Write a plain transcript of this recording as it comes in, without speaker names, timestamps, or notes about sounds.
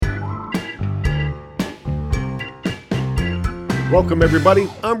Welcome, everybody.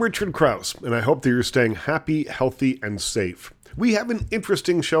 I'm Richard Krause, and I hope that you're staying happy, healthy, and safe. We have an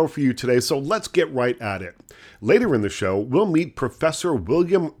interesting show for you today, so let's get right at it. Later in the show, we'll meet Professor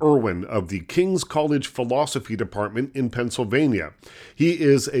William Irwin of the King's College Philosophy Department in Pennsylvania. He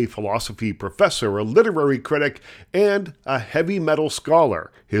is a philosophy professor, a literary critic, and a heavy metal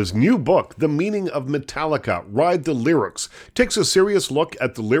scholar. His new book, The Meaning of Metallica, Ride the Lyrics, takes a serious look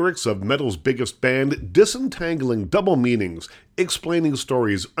at the lyrics of metal's biggest band, disentangling double meanings, explaining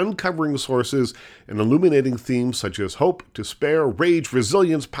stories, uncovering sources, and illuminating themes such as hope, despair, rage,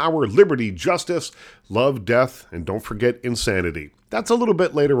 resilience, power, liberty, justice, love, death, and don't forget insanity. That's a little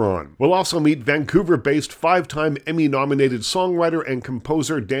bit later on. We'll also meet Vancouver-based 5-time Emmy-nominated songwriter and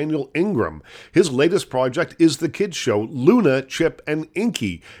composer Daniel Ingram. His latest project is the kids show Luna, Chip, and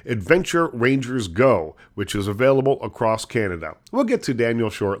Inky, Adventure Rangers Go, which is available across Canada. We'll get to Daniel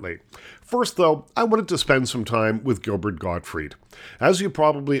shortly. First, though, I wanted to spend some time with Gilbert Gottfried. As you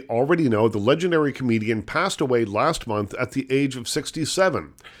probably already know, the legendary comedian passed away last month at the age of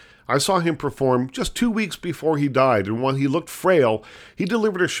 67. I saw him perform just 2 weeks before he died, and while he looked frail, he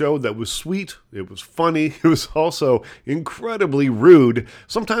delivered a show that was sweet, it was funny, it was also incredibly rude,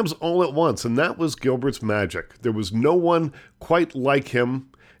 sometimes all at once, and that was Gilbert's magic. There was no one quite like him,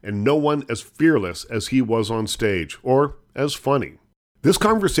 and no one as fearless as he was on stage, or as funny. This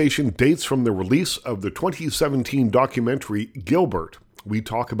conversation dates from the release of the 2017 documentary Gilbert. We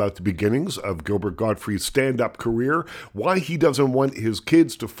talk about the beginnings of Gilbert Gottfried's stand-up career, why he doesn't want his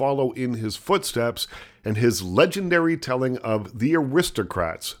kids to follow in his footsteps, and his legendary telling of The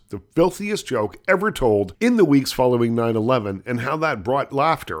Aristocrats, the filthiest joke ever told in the weeks following 9/11, and how that brought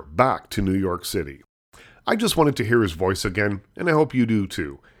laughter back to New York City. I just wanted to hear his voice again, and I hope you do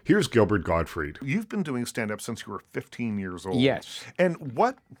too. Here's Gilbert Gottfried. You've been doing stand-up since you were 15 years old. Yes. And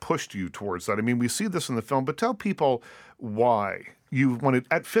what pushed you towards that? I mean, we see this in the film, but tell people why you wanted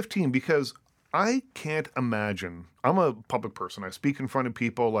at 15, because I can't imagine. I'm a public person. I speak in front of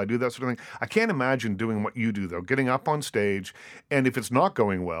people. I do that sort of thing. I can't imagine doing what you do, though, getting up on stage, and if it's not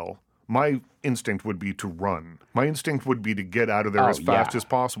going well, my instinct would be to run. My instinct would be to get out of there as fast as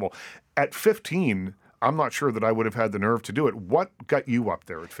possible. At 15... I'm not sure that I would have had the nerve to do it. What got you up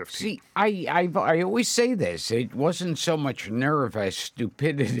there at 15? See, I always say this. It wasn't so much nerve as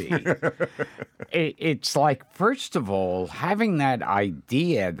stupidity. It's like, first of all, having that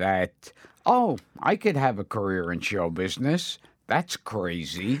idea that, oh, I could have a career in show business. That's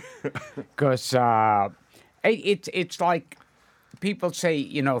crazy. Because it's like people say,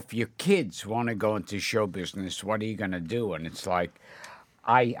 you know, if your kids want to go into show business, what are you going to do? And it's like,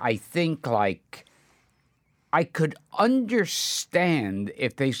 I think like... I could understand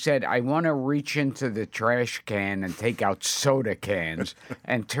if they said, I want to reach into the trash can and take out soda cans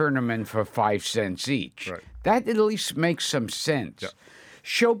and turn them in for 5 cents each. Right. That at least makes some sense. Yeah.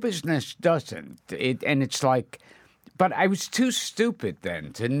 Show business doesn't. And it's like, but I was too stupid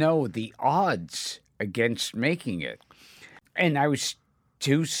then to know the odds against making it. And I was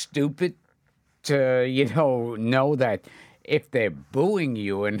too stupid to, know that if they're booing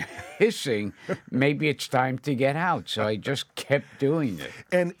you and hissing, maybe it's time to get out. So I just kept doing it.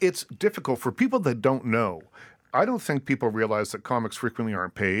 And it's difficult for people that don't know. I don't think people realize that comics frequently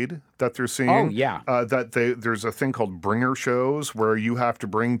aren't paid, that they're seeing. Oh, yeah. There's a thing called bringer shows where you have to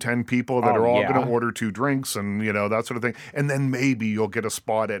bring 10 people that are all going to order 2 drinks and, that sort of thing. And then maybe you'll get a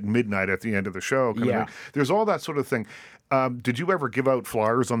spot at midnight at the end of the show. There's all that sort of thing. Did you ever give out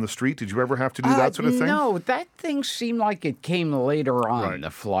flyers on the street? Did you ever have to do that sort of thing? No, that thing seemed like it came later on,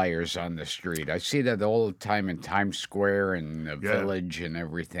 the flyers on the street. I see that all the time in Times Square and the Village and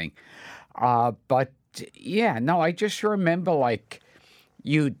everything. But, I just remember, like,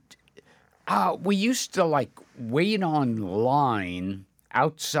 we used to, like, wait online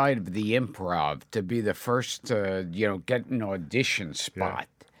outside of the Improv to be the first to, get an audition spot.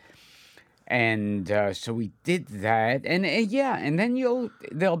 Yeah. And so we did that, and then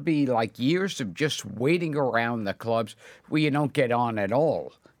there'll be like years of just waiting around the clubs where you don't get on at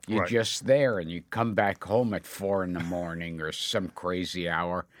all. You're just there, and you come back home at 4 a.m. or some crazy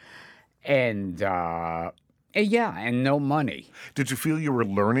hour, and no money. Did you feel you were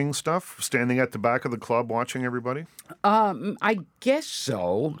learning stuff, standing at the back of the club watching everybody? I guess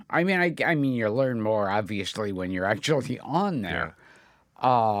so. I mean, you learn more obviously when you're actually on there.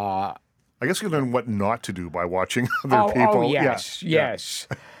 Yeah. I guess you learn what not to do by watching other people. Oh, yes.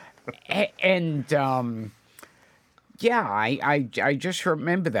 And, I just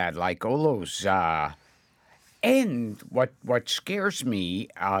remember that, like, all those, and what scares me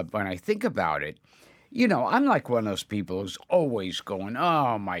when I think about it I'm like one of those people who's always going,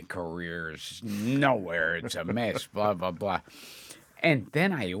 oh, my career's nowhere. It's a mess, blah, blah, blah. And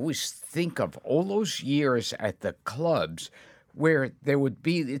then I always think of all those years at the clubs where there would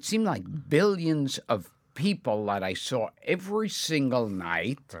be, it seemed like billions of people that I saw every single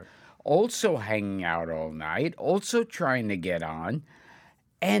night, also hanging out all night, also trying to get on.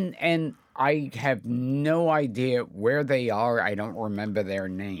 And I have no idea where they are. I don't remember their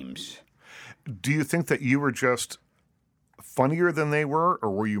names. Do you think that you were just funnier than they were,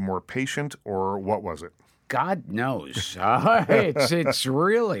 or were you more patient, or what was it? God knows. It's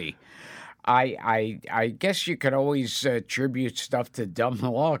really. I guess you could always attribute stuff to dumb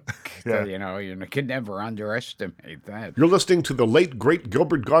luck. Yeah. You could never underestimate that. You're listening to the late, great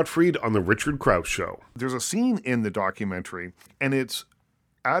Gilbert Gottfried on The Richard Krause Show. There's a scene in the documentary, and it's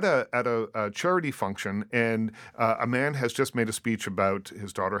at a charity function, and a man has just made a speech about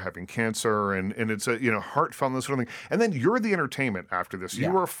his daughter having cancer, and it's a heartfelt and sort of thing. And then you're the entertainment after this.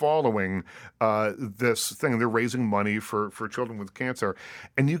 Yeah. You are following this thing. They're raising money for children with cancer,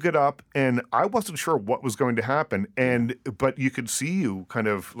 and you get up, and I wasn't sure what was going to happen, but you could see you kind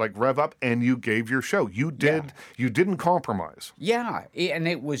of like rev up, and you gave your show. You didn't compromise. Yeah, and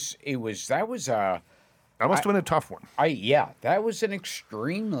that was a. That must have been a tough one. That was an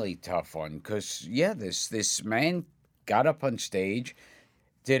extremely tough one because this man got up on stage,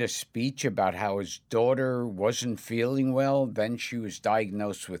 did a speech about how his daughter wasn't feeling well. Then she was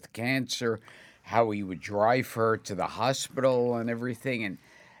diagnosed with cancer, how he would drive her to the hospital and everything,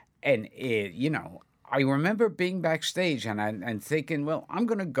 and I remember being backstage and thinking, well, I'm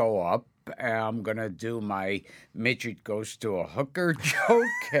gonna go up. I'm gonna do my midget goes to a hooker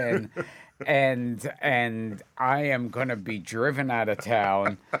joke and I am going to be driven out of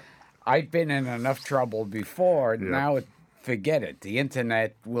town. I've been in enough trouble before. Yeah. Now, forget it. The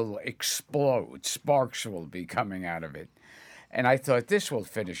internet will explode. Sparks will be coming out of it. And I thought, this will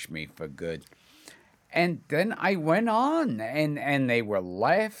finish me for good. And then I went on, and they were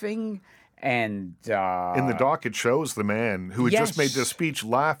laughing. And in the doc, it shows the man who had just made this speech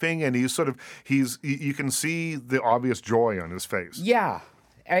laughing, and you can see the obvious joy on his face. Yeah.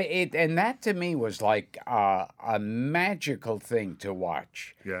 And that to me was like a magical thing to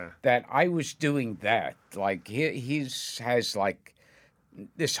watch. Yeah. That I was doing that. Like he has like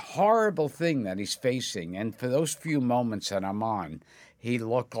this horrible thing that he's facing. And for those few moments that I'm on, he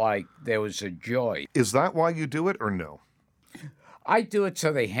looked like there was a joy. Is that why you do it or no? I do it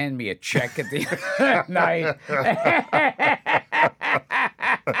so they hand me a check at the night.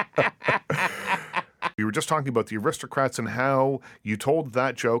 We were just talking about the Aristocrats and how you told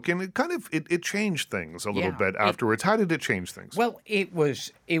that joke, and it changed things a little bit afterwards. How did it change things? Well, it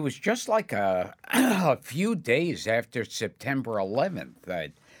was just like a few days after September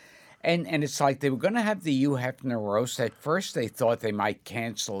 11th and it's like they were going to have the Hugh Hefner roast. At first, they thought they might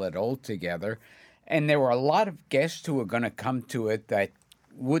cancel it altogether, and there were a lot of guests who were going to come to it that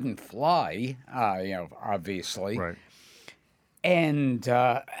wouldn't fly. Obviously, right. And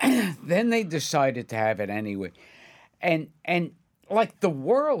then they decided to have it anyway. And like the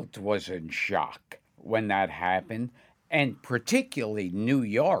world was in shock when that happened, and particularly New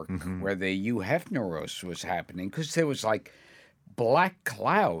York, where the Hugh Hefner roast was happening, because there was like black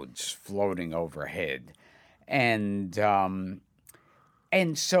clouds floating overhead. And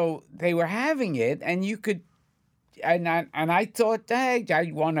so they were having it, and you could... And I thought, hey,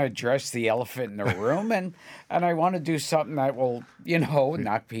 I want to address the elephant in the room, and I want to do something that will,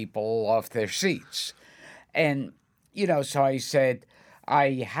 knock people off their seats. And, so I said,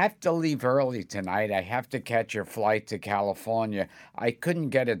 I have to leave early tonight. I have to catch a flight to California. I couldn't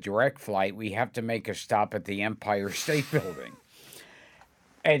get a direct flight. We have to make a stop at the Empire State Building.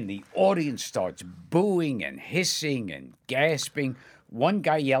 And the audience starts booing and hissing and gasping. One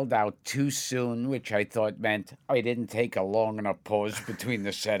guy yelled out too soon, which I thought meant I didn't take a long enough pause between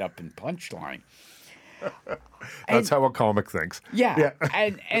the setup and punchline. That's how a comic thinks. Yeah.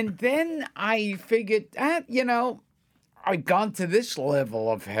 And then I figured, I've gone to this level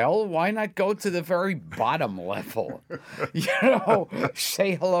of hell. Why not go to the very bottom level?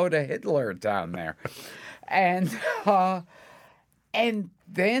 Say hello to Hitler down there. And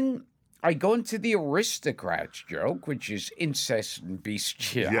then I go into the Aristocrats joke, which is incest and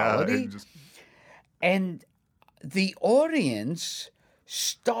bestiality. And the audience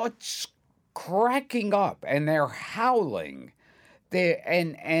starts cracking up, and they're howling. I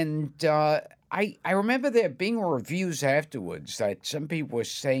remember there being reviews afterwards that some people were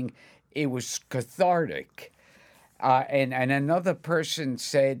saying it was cathartic. And another person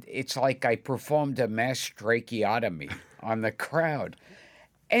said it's like I performed a mass tracheotomy on the crowd.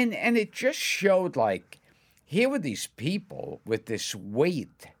 And it just showed, like, here were these people with this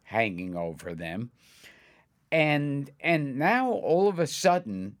weight hanging over them, and now all of a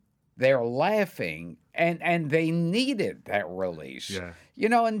sudden they're laughing, and they needed that release. Yeah.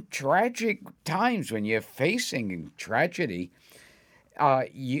 In tragic times when you're facing tragedy,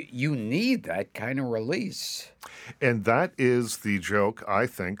 you need that kind of release. And that is the joke, I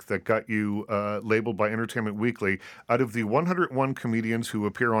think, that got you labeled by Entertainment Weekly. Out of the 101 comedians who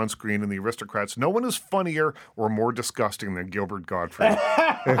appear on screen in The Aristocrats, no one is funnier or more disgusting than Gilbert Gottfried.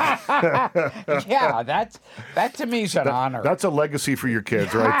 Yeah, that to me is an honor. That's a legacy for your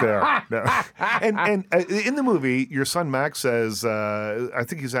kids right there. No. And in the movie, your son Max says, I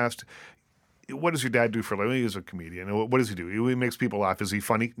think he's asked, what does your dad do for a living? He's a comedian. What does he do? He makes people laugh. Is he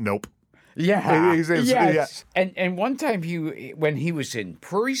funny? Nope. Yeah. Yes. Yeah. And one time when he was in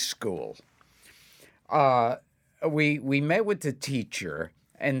preschool, we met with the teacher,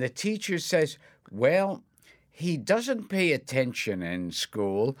 and the teacher says, well, he doesn't pay attention in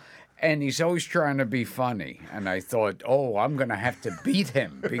school, and he's always trying to be funny. And I thought, oh, I'm going to have to beat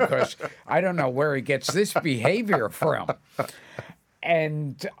him because I don't know where he gets this behavior from.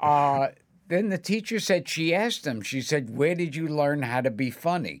 And then the teacher said, she asked him, she said, where did you learn how to be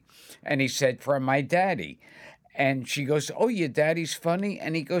funny? And he said, from my daddy. And she goes, oh, your daddy's funny?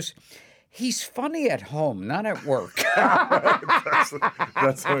 And he goes, he's funny at home, not at work.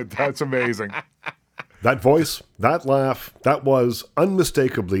 That's amazing. That voice, that laugh, that was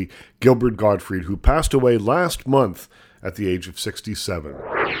unmistakably Gilbert Gottfried, who passed away last month at the age of 67.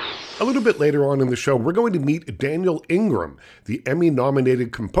 A little bit later on in the show, we're going to meet Daniel Ingram, the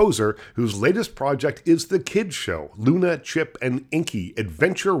Emmy-nominated composer whose latest project is the kids show, Luna, Chip, and Inky,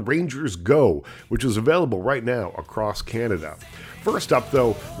 Adventure Rangers Go, which is available right now across Canada. First up,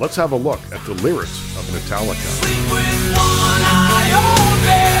 though, let's have a look at the lyrics of Metallica. Sleep with one eye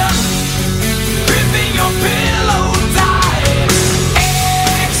open, gripping your pillow tight.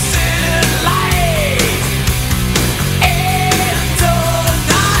 Exit light, end of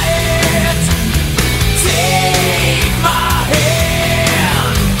night. Take my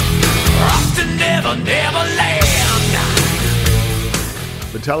hand, off to never land.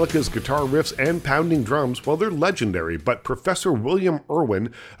 Metallica's guitar riffs and pounding drums, well, they're legendary, but Professor William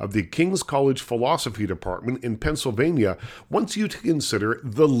Irwin of the King's College Philosophy Department in Pennsylvania wants you to consider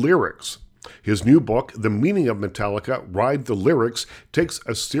the lyrics. His new book, The Meaning of Metallica, Ride the Lyrics, takes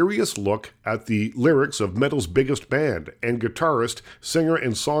a serious look at the lyrics of metal's biggest band and guitarist, singer,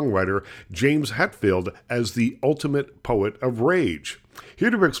 and songwriter James Hetfield as the ultimate poet of rage.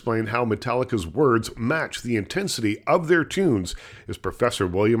 Here to explain how Metallica's words match the intensity of their tunes is Professor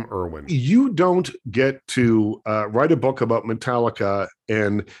William Irwin. You don't get to write a book about Metallica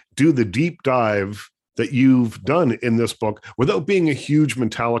and do the deep dive that you've done in this book without being a huge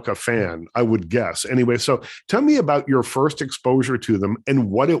Metallica fan, I would guess. Anyway, so tell me about your first exposure to them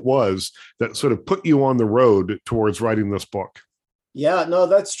and what it was that sort of put you on the road towards writing this book. Yeah, no,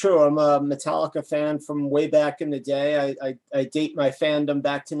 that's true. I'm a Metallica fan from way back in the day. I date my fandom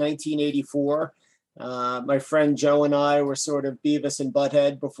back to 1984. My friend Joe and I were sort of Beavis and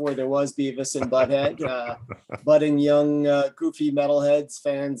Butthead before there was Beavis and Butthead. Budding young, goofy metalheads,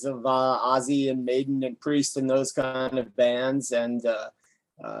 fans of Ozzy and Maiden and Priest and those kind of bands. And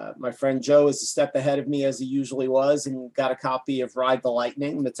my friend Joe is a step ahead of me, as he usually was, and got a copy of Ride the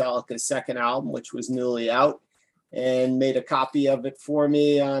Lightning, Metallica's second album, which was newly out, and made a copy of it for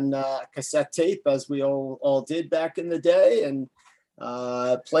me on cassette tape, as we all did back in the day, and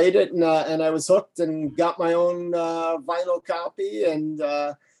played it, and I was hooked and got my own vinyl copy. And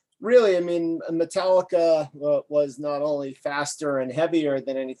really, I mean, Metallica was not only faster and heavier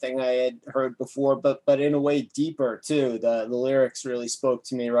than anything I had heard before, but in a way deeper too. The lyrics really spoke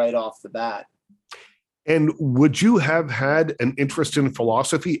to me right off the bat. And would you have had an interest in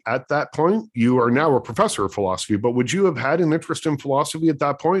philosophy at that point? You are now a professor of philosophy, but would you have had an interest in philosophy at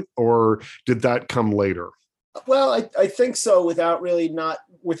that point, or did that come later? Well, I think so, without really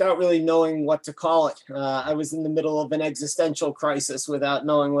knowing what to call it. I was in the middle of an existential crisis without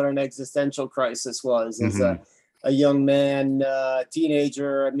knowing what an existential crisis was. As a young man,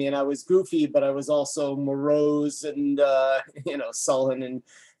 teenager, I mean, I was goofy, but I was also morose and sullen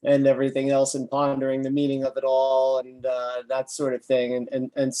and everything else, and pondering the meaning of it all, and that sort of thing.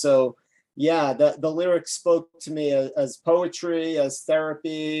 And so, yeah, the lyrics spoke to me as poetry, as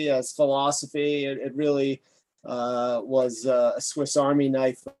therapy, as philosophy. It really was a Swiss Army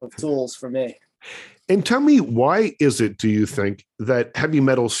knife of tools for me. And tell me, why is it, do you think, that heavy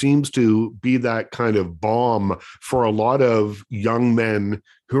metal seems to be that kind of balm for a lot of young men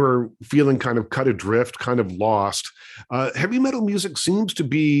who are feeling kind of cut adrift, kind of lost? Heavy metal music seems to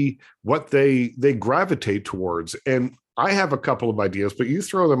be what they gravitate towards. And I have a couple of ideas, but you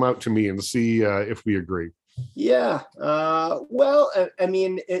throw them out to me and see if we agree. Yeah. Well, I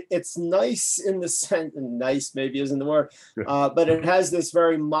mean, it's nice in the sense, nice maybe isn't the word, but it has this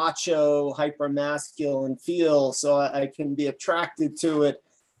very macho, hyper masculine feel. So I can be attracted to it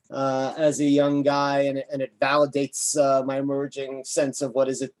as a young guy, and it validates my emerging sense of what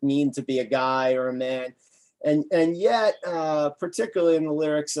does it mean to be a guy or a man. And yet, particularly in the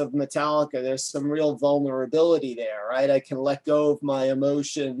lyrics of Metallica, there's some real vulnerability there, right? I can let go of my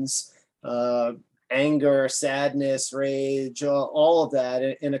emotions, anger, sadness, rage, all of that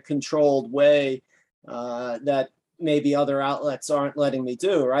in a controlled way that maybe other outlets aren't letting me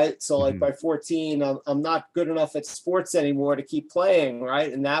do, right? So like by 14, I'm not good enough at sports anymore to keep playing,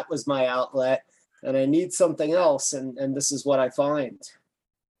 right? And that was my outlet, and I need something else, and this is what I find.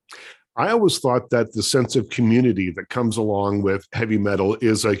 I always thought that the sense of community that comes along with heavy metal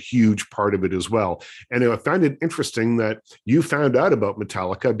is a huge part of it as well. And I found it interesting that you found out about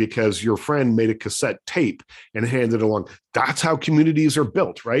Metallica because your friend made a cassette tape and handed it along. That's how communities are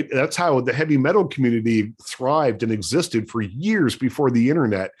built, right? That's how the heavy metal community thrived and existed for years before the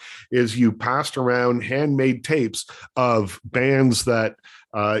internet, is you passed around handmade tapes of bands that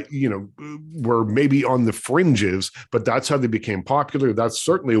were maybe on the fringes, but that's how they became popular. That's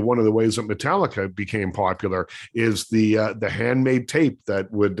certainly one of the ways that Metallica became popular, is the handmade tape that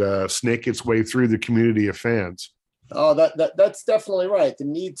would snake its way through the community of fans. Oh, that's definitely right. The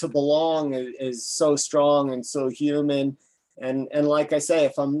need to belong is so strong and so human. And like I say,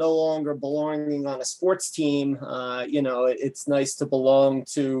 if I'm no longer belonging on a sports team, it's nice to belong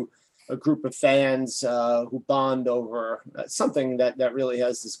to a group of fans who bond over something that really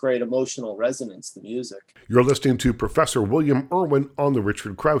has this great emotional resonance, the music. You're listening to Professor William Irwin on The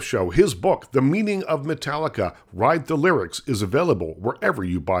Richard Krause Show. His book, The Meaning of Metallica, Ride the Lyrics, is available wherever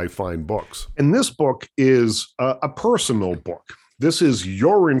you buy fine books. And this book is a personal book. This is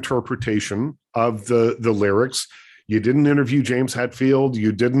your interpretation of the lyrics. You didn't interview James Hetfield.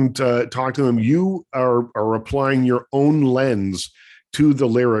 You didn't talk to him. You are applying your own lens to the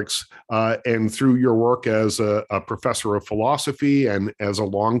lyrics, and through your work as a professor of philosophy and as a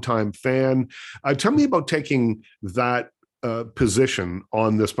longtime fan. Tell me about taking that position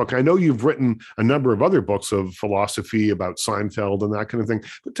on this book. I know you've written a number of other books of philosophy about Seinfeld and that kind of thing,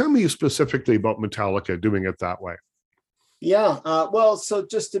 but tell me specifically about Metallica doing it that way. Yeah, well, so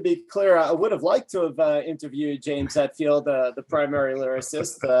just to be clear, I would have liked to have interviewed James Hetfield, the primary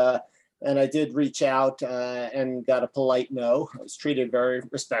lyricist, and I did reach out and got a polite no. I was treated very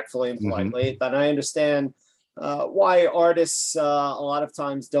respectfully and politely, but I understand why artists a lot of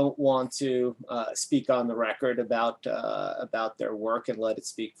times don't want to speak on the record about their work and let it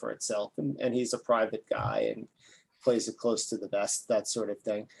speak for itself. And he's a private guy and plays it close to the vest, that sort of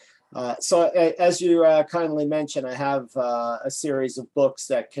thing. So as you kindly mentioned, I have a series of books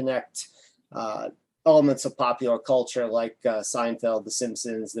that connect elements of popular culture like Seinfeld, The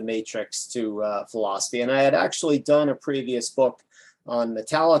Simpsons, The Matrix to philosophy. And I had actually done a previous book on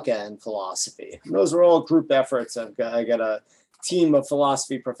Metallica and philosophy. And those were all group efforts. I got a team of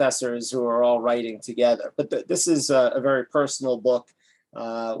philosophy professors who are all writing together. But this is a very personal book,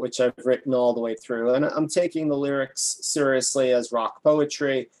 which I've written all the way through. And I'm taking the lyrics seriously as rock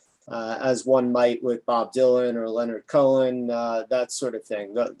poetry, as one might with Bob Dylan or Leonard Cohen, that sort of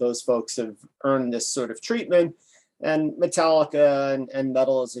thing. Those folks have earned this sort of treatment, and Metallica and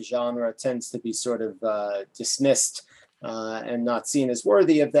metal as a genre tends to be sort of dismissed and not seen as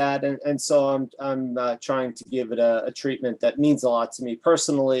worthy of that. And so I'm trying to give it a treatment that means a lot to me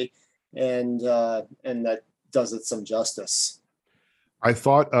personally, and that does it some justice. I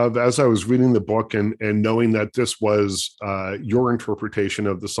thought of, as I was reading the book and knowing that this was your interpretation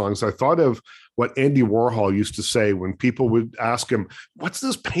of the songs, I thought of what Andy Warhol used to say when people would ask him, what's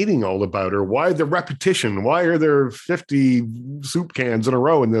this painting all about? Or why the repetition? Why are there 50 soup cans in a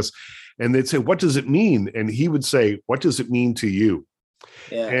row in this? And they'd say, what does it mean? And he would say, what does it mean to you?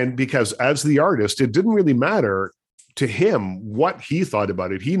 Yeah. And because as the artist, it didn't really matter to him what he thought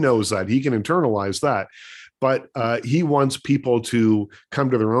about it. He knows that. He can internalize that. But he wants people to come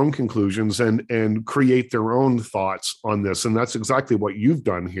to their own conclusions and create their own thoughts on this. And that's exactly what you've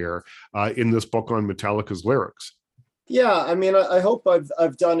done here in this book on Metallica's lyrics. Yeah, I mean, I hope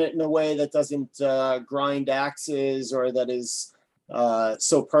I've done it in a way that doesn't grind axes, or that is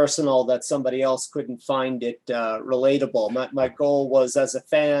so personal that somebody else couldn't find it relatable. My goal was, as a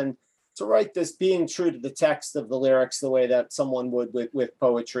fan, write this being true to the text of the lyrics the way that someone would with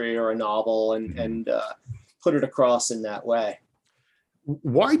poetry or a novel, and put it across in that way.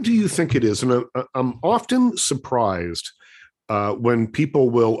 Why do you think it is? And I'm often surprised when people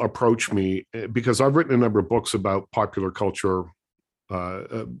will approach me, because I've written a number of books about popular culture,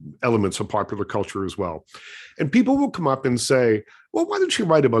 elements of popular culture as well. And people will come up and say, well, why don't you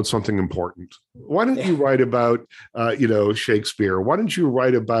write about something important? Why don't you write about, Shakespeare? Why don't you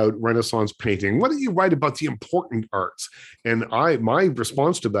write about Renaissance painting? Why don't you write about the important arts? And my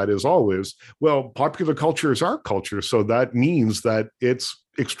response to that is always, well, popular culture is our culture. So that means that it's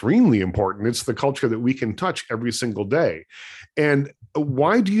extremely important. It's the culture that we can touch every single day. And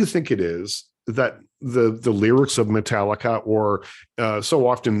why do you think it is that the lyrics of Metallica, or so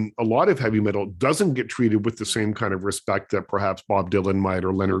often a lot of heavy metal, doesn't get treated with the same kind of respect that perhaps Bob Dylan might,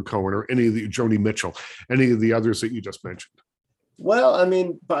 or Leonard Cohen, or any of the Joni Mitchell, any of the others that you just mentioned? Well, I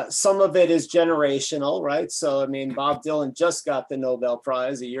mean, but some of it is generational, right? So, I mean, Bob Dylan just got the Nobel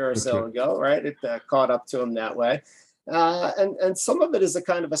Prize a year or so ago, right? It caught up to him that way. And some of it is a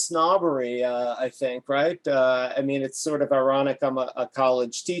kind of a snobbery, I think, right? I mean, it's sort of ironic. I'm a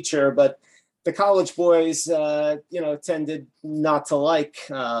college teacher, but the college boys, tended not to like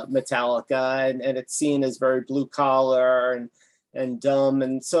Metallica, and it's seen as very blue collar and dumb.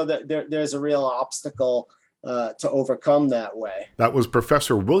 And so that there's a real obstacle to overcome that way. That was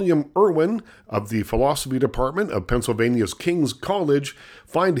Professor William Irwin of the Philosophy Department of Pennsylvania's King's College.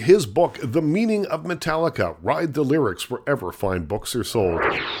 Find his book, The Meaning of Metallica. Ride the lyrics wherever fine books are sold.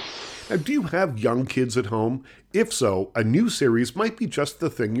 Now, do you have young kids at home? If so, a new series might be just the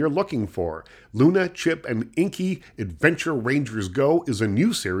thing you're looking for. Luna, Chip, and Inky Adventure Rangers Go is a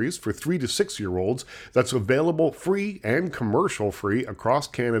new series for 3 to 6-year-olds that's available free and commercial-free across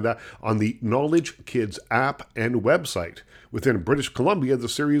Canada on the Knowledge Kids app and website. Within British Columbia, the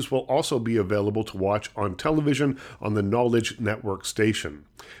series will also be available to watch on television on the Knowledge Network station.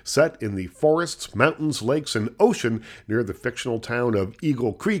 Set in the forests, mountains, lakes, and ocean near the fictional town of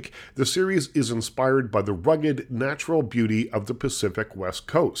Eagle Creek, the series is inspired by the rugged natural beauty of the Pacific West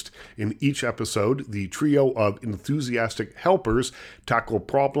Coast. In each episode, the trio of enthusiastic helpers tackle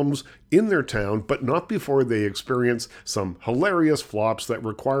problems in their town, but not before they experience some hilarious flops that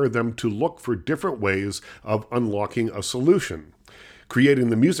require them to look for different ways of unlocking a solution. Creating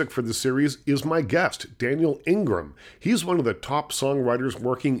the music for the series is my guest, Daniel Ingram. He's one of the top songwriters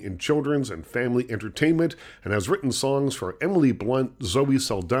working in children's and family entertainment, and has written songs for Emily Blunt, Zoe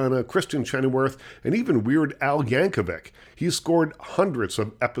Saldana, Kristen Chenoweth, and even Weird Al Yankovic. He's scored hundreds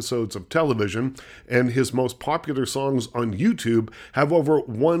of episodes of television, and his most popular songs on YouTube have over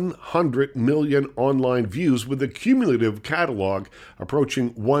 100 million online views, with a cumulative catalog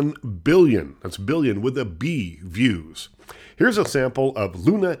approaching 1 billion, that's billion with a B, views. Here's a sample of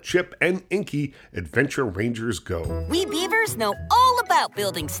Luna, Chip, and Inky Adventure Rangers Go. We beavers know all about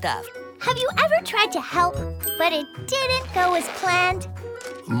building stuff. Have you ever tried to help, but it didn't go as planned?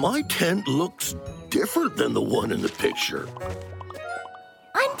 My tent looks different than the one in the picture.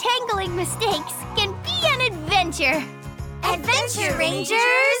 Untangling mistakes can be an adventure. Adventure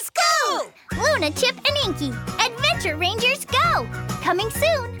Rangers Go! Luna, Chip, and Inky, Adventure Rangers Go! Coming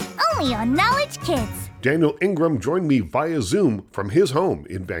soon, only on Knowledge Kids. Daniel Ingram joined me via Zoom from his home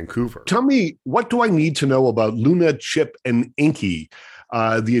in Vancouver. Tell me, what do I need to know about Luna, Chip, and Inky,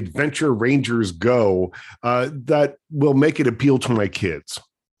 the Adventure Rangers Go, that will make it appeal to my kids?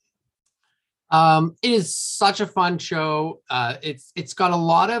 It is such a fun show. It's got a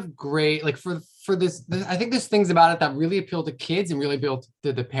lot of great, like for this, I think there's things about it that really appeal to kids and really appeal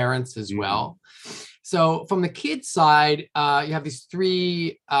to the parents as well. So from the kids side, you have these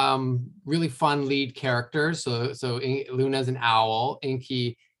 3 really fun lead characters. So Luna's an owl,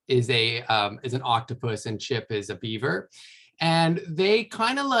 Inky is an octopus, and Chip is a beaver. And they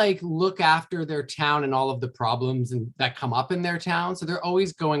kind of like look after their town and all of the problems that come up in their town. So they're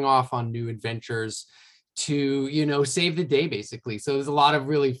always going off on new adventures to, save the day, basically. So there's a lot of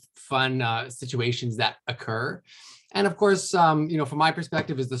really fun situations that occur. And of course, from my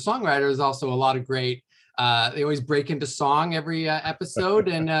perspective as the songwriter, there's also a lot of great, they always break into song every episode,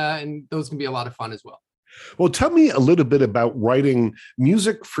 and those can be a lot of fun as well. Well, tell me a little bit about writing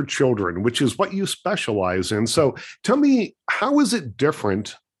music for children, which is what you specialize in. So tell me, how is it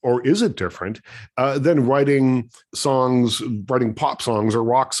different, or is it different than writing songs, writing pop songs or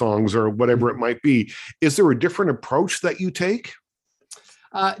rock songs or whatever it might be? Is there a different approach that you take?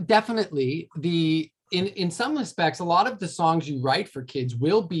 Definitely. In some respects, a lot of the songs you write for kids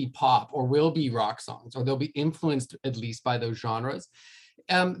will be pop or will be rock songs, or they'll be influenced at least by those genres.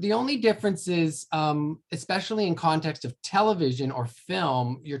 The only difference is, especially in context of television or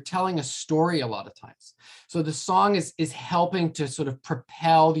film, you're telling a story a lot of times. So the song is helping to sort of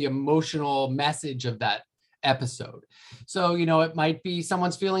propel the emotional message of that episode. So, it might be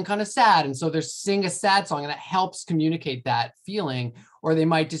someone's feeling kind of sad, and so they're sing a sad song, and that helps communicate that feeling. Or they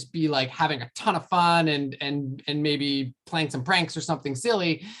might just be like having a ton of fun and maybe playing some pranks or something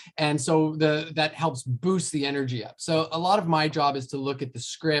silly, and so that helps boost the energy up. So a lot of my job is to look at the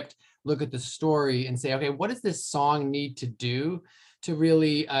script, look at the story, and say, okay, what does this song need to do to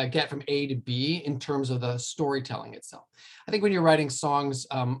really get from A to B in terms of the storytelling itself? I think when you're writing songs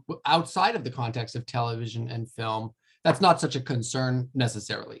outside of the context of television and film, that's not such a concern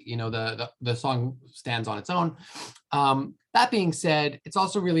necessarily. The song stands on its own. That being said, it's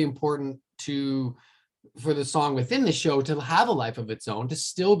also really important for the song within the show to have a life of its own, to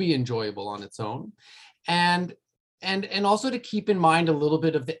still be enjoyable on its own, and also to keep in mind a little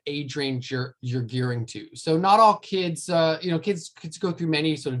bit of the age range you're gearing to. So not all kids, kids go through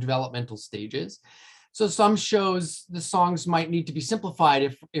many sort of developmental stages. So some shows, the songs might need to be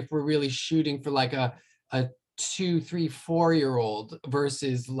simplified if we're really shooting for like a 2, 3, 4-year-old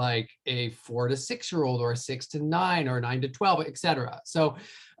versus like a 4 to 6-year-old, or a 6 to 9, or 9 to 12, etc. So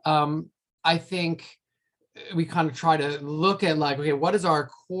I think we kind of try to look at like, okay, what is our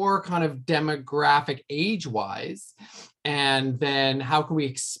core kind of demographic age-wise? And then how can we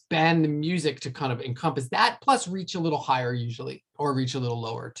expand the music to kind of encompass that, plus reach a little higher usually, or reach a little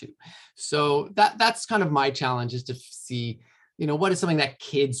lower too. So that's kind of my challenge, is to see, what is something that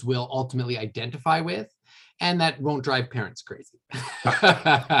kids will ultimately identify with, and that won't drive parents crazy.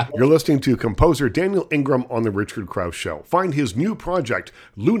 You're listening to composer Daniel Ingram on The Richard Crouse Show. Find his new project,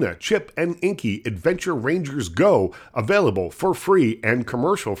 Luna, Chip, and Inky Adventure Rangers Go, available for free and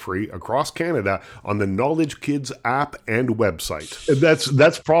commercial free across Canada on the Knowledge Kids app and website.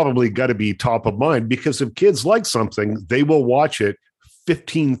 That's probably got to be top of mind, because if kids like something, they will watch it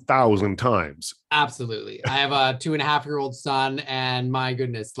 15,000 times. Absolutely. I have a 2.5-year-old son, and my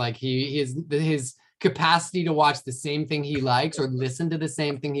goodness, like his capacity to watch the same thing he likes or listen to the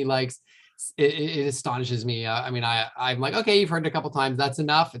same thing he likes, it astonishes me. I'm like, okay, you've heard it a couple times, that's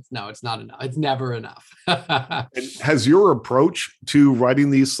enough. It's not enough. It's never enough. Has your approach to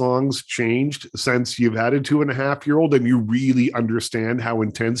writing these songs changed since you've had a 2.5-year-old and you really understand how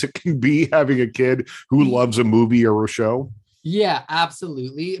intense it can be having a kid who loves a movie or a show? Yeah,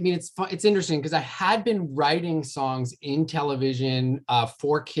 absolutely. I mean, it's interesting because I had been writing songs in television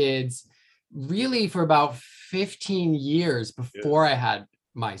for kids really for about 15 years before I had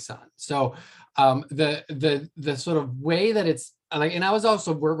my son. So the sort of way that it's like, and I was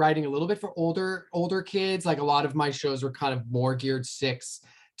also writing a little bit for older kids. Like a lot of my shows were kind of more geared 6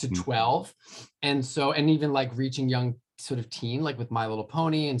 to 12. And even like reaching young sort of teen, like with My Little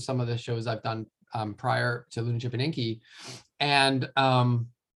Pony and some of the shows I've done prior to Luna, Chip, and Inky. And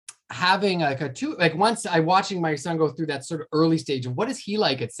having once I watching my son go through that sort of early stage of what is he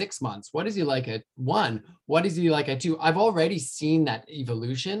like at 6 months? What is he like at 1? What is he like at 2? I've already seen that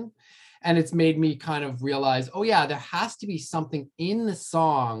evolution, and it's made me kind of realize, oh yeah, there has to be something in the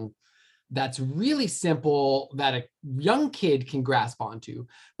song that's really simple that a young kid can grasp onto,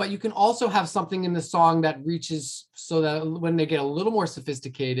 but you can also have something in the song that reaches so that when they get a little more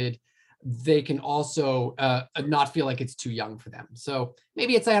sophisticated, they can also not feel like it's too young for them. So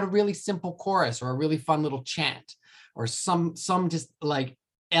maybe it's like a really simple chorus or a really fun little chant or some just like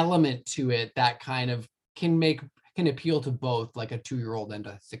element to it that kind of can appeal to both like a 2-year-old and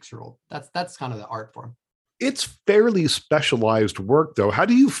a 6-year-old. That's kind of the art form. It's fairly specialized work, though. How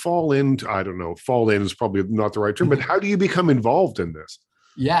do you fall in is probably not the right term, but how do you become involved in this?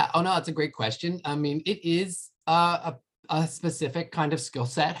 Yeah. Oh, no, it's a great question. I mean, it is a specific kind of skill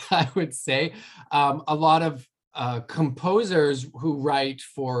set, I would say. A lot of composers who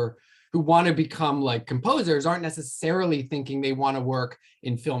want to become like composers aren't necessarily thinking they want to work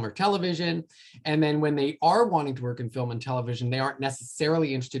in film or television. And then when they are wanting to work in film and television, they aren't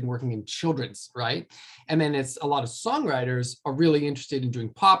necessarily interested in working in children's, right? And then it's a lot of songwriters are really interested in doing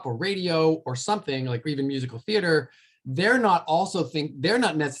pop or radio or something like even musical theater. They're not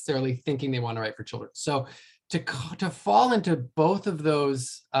necessarily thinking they want to write for children. So to fall into both of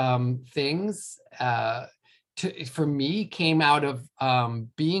those things, for me, came out of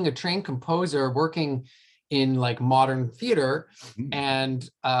being a trained composer, working in like modern theater, and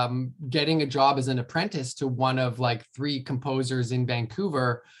getting a job as an apprentice to one of like 3 composers in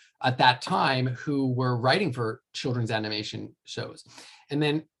Vancouver at that time who were writing for children's animation shows. And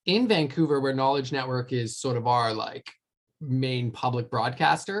then in Vancouver, where Knowledge Network is sort of our like main public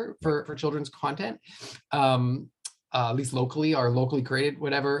broadcaster for children's content, at least locally or locally created,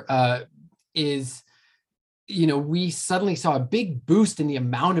 whatever, is, we suddenly saw a big boost in the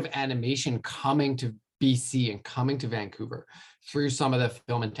amount of animation coming to BC and coming to Vancouver through some of the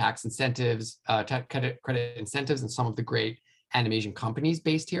film and tax incentives, credit incentives, and some of the great animation companies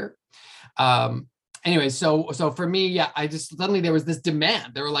based here. Anyway, so for me, yeah, I just suddenly there was this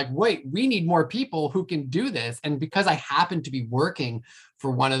demand. They were like, wait, we need more people who can do this. And because I happened to be working for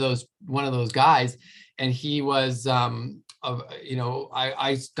one of those guys, and he was, I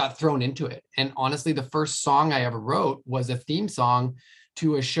got thrown into it. And honestly, the first song I ever wrote was a theme song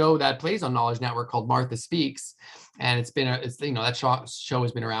to a show that plays on Knowledge Network called Martha Speaks, and that show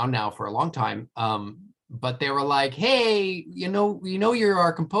has been around now for a long time. But they were like, hey, you're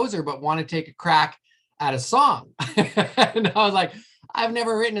our composer, but want to take a crack at a song? And I was like, I've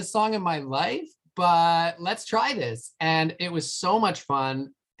never written a song in my life, but let's try this. And it was so much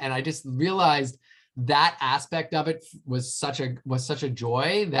fun, and I just realized that aspect of it was such a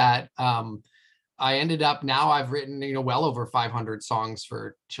joy that I ended up, now I've written, well over 500 songs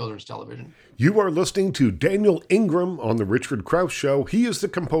for children's television. You are listening to Daniel Ingram on The Richard Crouse Show. He is the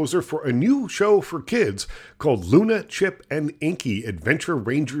composer for a new show for kids called Luna, Chip, and Inky Adventure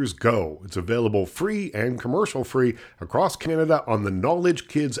Rangers Go. It's available free and commercial free across Canada on the Knowledge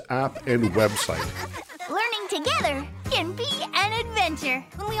Kids app and website. Learning together can be an adventure.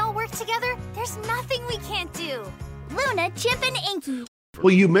 When we all work together, there's nothing we can't do. Luna, Chip, and Inky.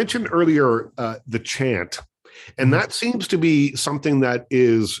 Well, you mentioned earlier the chant, and that seems to be something that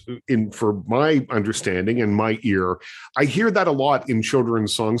is, for my understanding and my ear, I hear that a lot in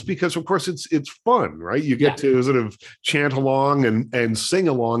children's songs because, of course, it's fun, right? You get to sort of chant along and sing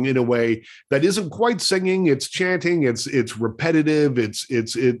along in a way that isn't quite singing; it's chanting. It's repetitive. It's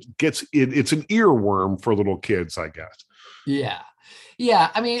an earworm for little kids, I guess. Yeah.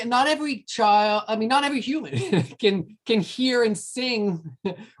 Yeah, I mean, not every human can hear and sing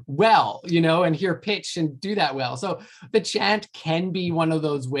well, and hear pitch and do that well. So the chant can be one of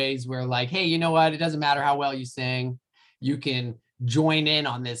those ways where, like, hey, you know what? It doesn't matter how well you sing, you can join in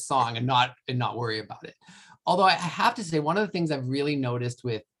on this song and not worry about it. Although I have to say, one of the things I've really noticed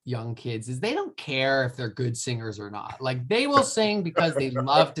with young kids is they don't care if they're good singers or not. Like, they will sing because they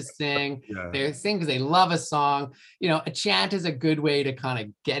love to sing. Yeah. They sing because they love a song. A chant is a good way to kind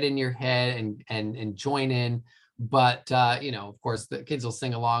of get in your head and join in. But of course, the kids will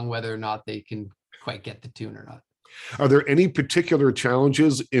sing along whether or not they can quite get the tune or not. Are there any particular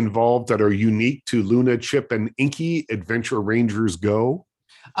challenges involved that are unique to Luna, Chip, and Inky Adventure Rangers Go?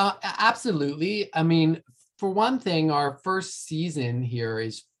 Absolutely. I mean, for one thing, our first season here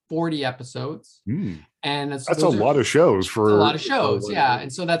is 40 episodes. And that's a lot of shows for a lot of shows. Yeah.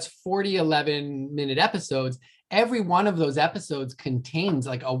 And so that's 40 11-minute episodes. Every one of those episodes contains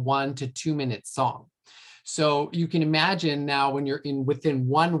like a 1 to 2 minute song. So you can imagine now when you're within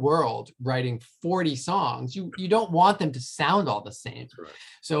one world writing 40 songs, you don't want them to sound all the same. Right.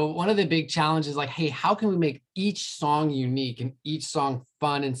 So one of the big challenges is like, hey, how can we make each song unique and each song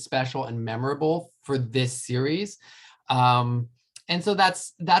fun and special and memorable for this series? And so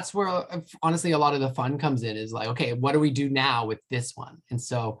that's where, honestly, a lot of the fun comes in, is like, okay, what do we do now with this one? And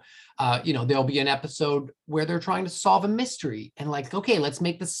so, there'll be an episode where they're trying to solve a mystery, and like, okay, let's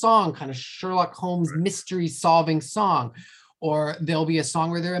make the song kind of Sherlock Holmes mystery solving song. Or there'll be a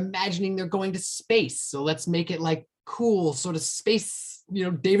song where they're imagining they're going to space. So let's make it like cool, sort of space,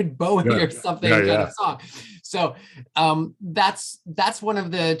 David Bowie or something kind of song. So that's one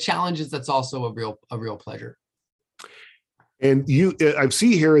of the challenges. That's also a real pleasure. And I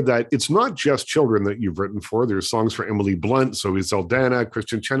see here that it's not just children that you've written for. There's songs for Emily Blunt, Zoe Saldana,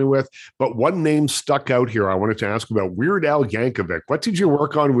 Christian Chenoweth. But one name stuck out here. I wanted to ask about Weird Al Yankovic. What did you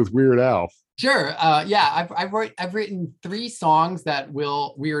work on with Weird Al? Sure. I've written 3 songs that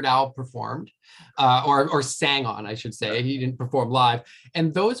Weird Al performed, or sang on, I should say. He didn't perform live,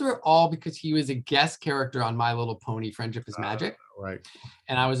 and those were all because he was a guest character on My Little Pony: Friendship is Magic. Right.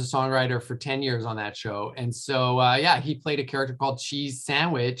 And I was a songwriter for 10 years on that show, and so he played a character called Cheese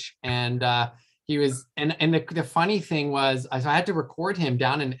Sandwich, and he was. And the funny thing was, I had to record him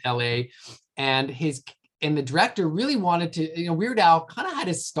down in LA, and the director really wanted to. Weird Al kind of had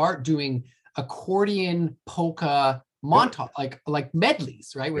to start doing accordion polka montage, like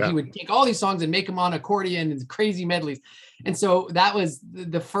medleys, right? Where he would take all these songs and make them on accordion and crazy medleys. And so that was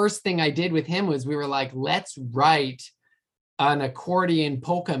the first thing I did with him. Was we were like, let's write an accordion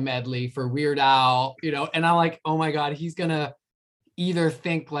polka medley for Weird Al, and I'm like, oh my God, he's gonna either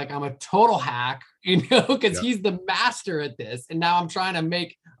think like I'm a total hack, because he's the master at this, and now I'm trying to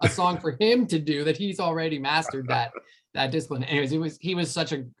make a song for him to do that he's already mastered that discipline. Anyways, he was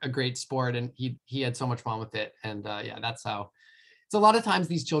such a great sport, and he had so much fun with it. And that's how. So a lot of times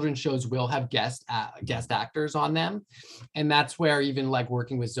these children's shows will have guest actors on them, and that's where even like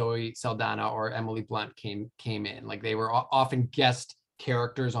working with Zoe Saldana or Emily Blunt came in. Like they were often guest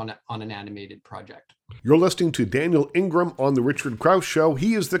characters on an animated project. You're listening to Daniel Ingram on The Richard Krause Show.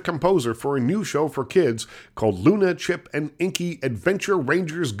 He is the composer for a new show for kids called Luna, Chip, and Inky Adventure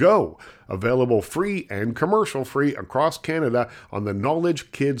Rangers Go, available free and commercial-free across Canada on the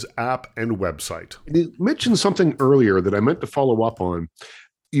Knowledge Kids app and website. You mentioned something earlier that I meant to follow up on.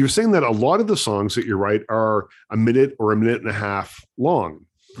 You're saying that a lot of the songs that you write are a minute or a minute and a half long.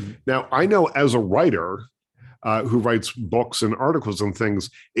 Mm-hmm. Now, I know as a writer who writes books and articles and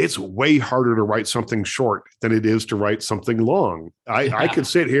things, it's way harder to write something short than it is to write something long. I could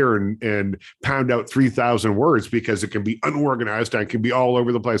sit here and pound out 3,000 words because it can be unorganized and it can be all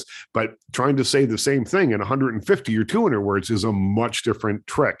over the place. But trying to say the same thing in 150 or 200 words is a much different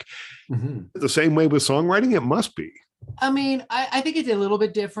trick. Mm-hmm. The same way with songwriting, it must be. I mean, I think it's a little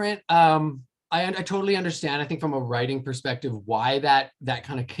bit different. I totally understand, I think from a writing perspective, why that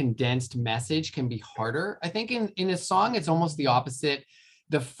kind of condensed message can be harder. I think in a song, it's almost the opposite.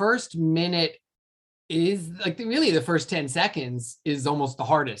 The first minute is like really the first 10 seconds is almost the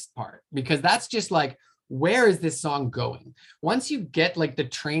hardest part, because that's just like, where is this song going? Once you get like the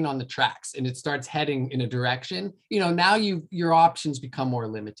train on the tracks and it starts heading in a direction, now your options become more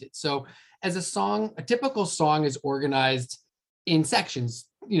limited. So as a typical song is organized in sections.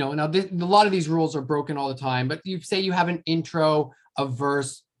 Now a lot of these rules are broken all the time, but you say you have an intro, a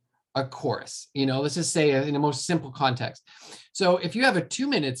verse, a chorus, let's just say in the most simple context. So if you have a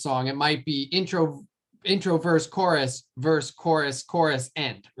 2-minute song, it might be intro, verse, chorus, chorus,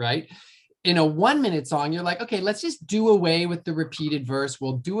 end, right? In a 1-minute song, you're like, okay, let's just do away with the repeated verse.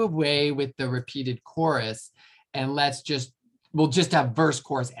 We'll do away with the repeated chorus, and we'll just have verse,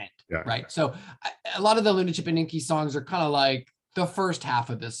 chorus, end, right? So a lot of the Luna, Chip, and Inky songs are kind of like the first half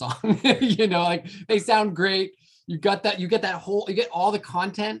of this song, like they sound great. You get all the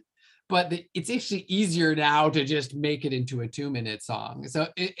content, but it's actually easier now to just make it into a 2-minute song. So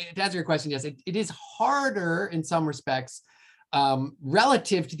to answer your question, yes, it is harder in some respects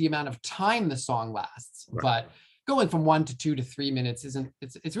relative to the amount of time the song lasts, right. But going from 1 to 2 to 3 minutes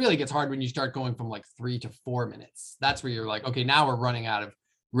it really gets hard when you start going from like 3 to 4 minutes. That's where you're like, okay, now we're running out of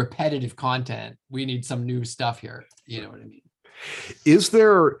repetitive content. We need some new stuff here. You know what I mean? Is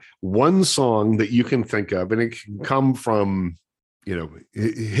there one song that you can think of, and it can come from,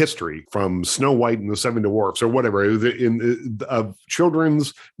 history, from Snow White and the Seven Dwarfs or whatever, of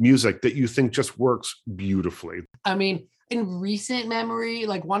children's music that you think just works beautifully? I mean, in recent memory,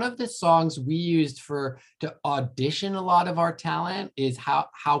 like one of the songs we used to audition a lot of our talent is How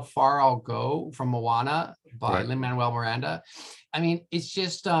Far I'll Go from Moana by Lin-Manuel Miranda. I mean, it's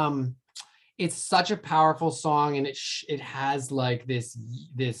just it's such a powerful song, and it has like this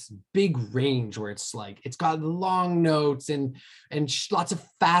big range where it's like it's got long notes and lots of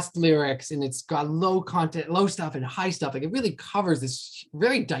fast lyrics, and it's got low stuff and high stuff. Like it really covers this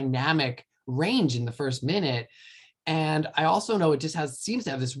very dynamic range in the first minute. And I also know it just seems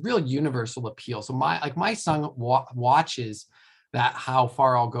to have this real universal appeal. So my son watches that How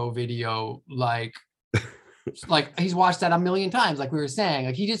Far I'll Go video like he's watched that a million times, like we were saying.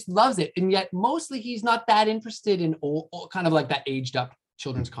 Like he just loves it, and yet mostly he's not that interested in old kind of like that aged up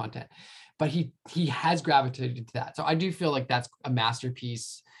children's content, but he has gravitated to that. So I do feel like that's a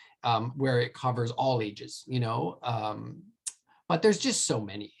masterpiece where it covers all ages, but there's just so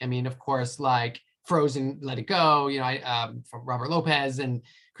many. I mean, of course, like Frozen, Let It Go, from Robert Lopez and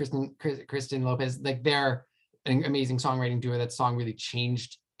Kristen Lopez, like they're an amazing songwriting duo. That song really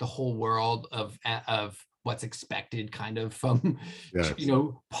changed the whole world of what's expected kind of from,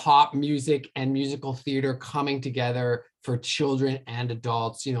 pop music and musical theater coming together for children and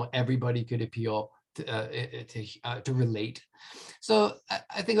adults. Everybody could appeal to relate. So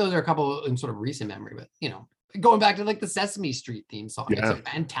I think those are a couple in sort of recent memory, but going back to like the Sesame Street theme song, it's a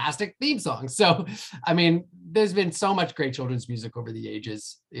fantastic theme song. So, I mean, there's been so much great children's music over the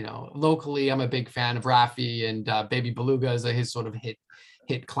ages. Locally, I'm a big fan of Raffi, and Baby Beluga is his sort of hit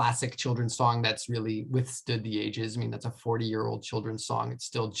classic children's song that's really withstood the ages. I mean, that's a 40-year-old children's song. It's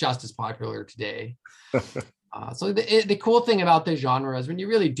still just as popular today. So the cool thing about this genre is when you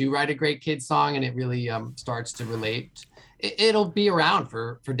really do write a great kid's song and it really starts to relate, it'll be around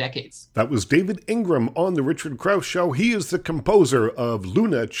for decades. That was David Ingram on The Richard Krause Show. He is the composer of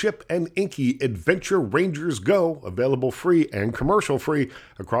Luna, Chip, and Inky Adventure Rangers Go, available free and commercial-free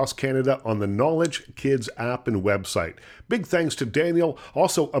across Canada on the Knowledge Kids app and website. Big thanks to Daniel.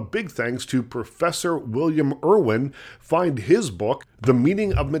 Also, a big thanks to Professor William Irwin. Find his book, The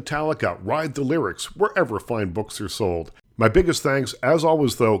Meaning of Metallica, Ride the Lyrics, wherever fine books are sold. My biggest thanks, as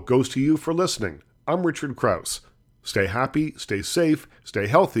always, though, goes to you for listening. I'm Richard Krause. Stay happy, stay safe, stay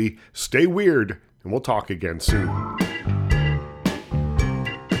healthy, stay weird, and we'll talk again soon.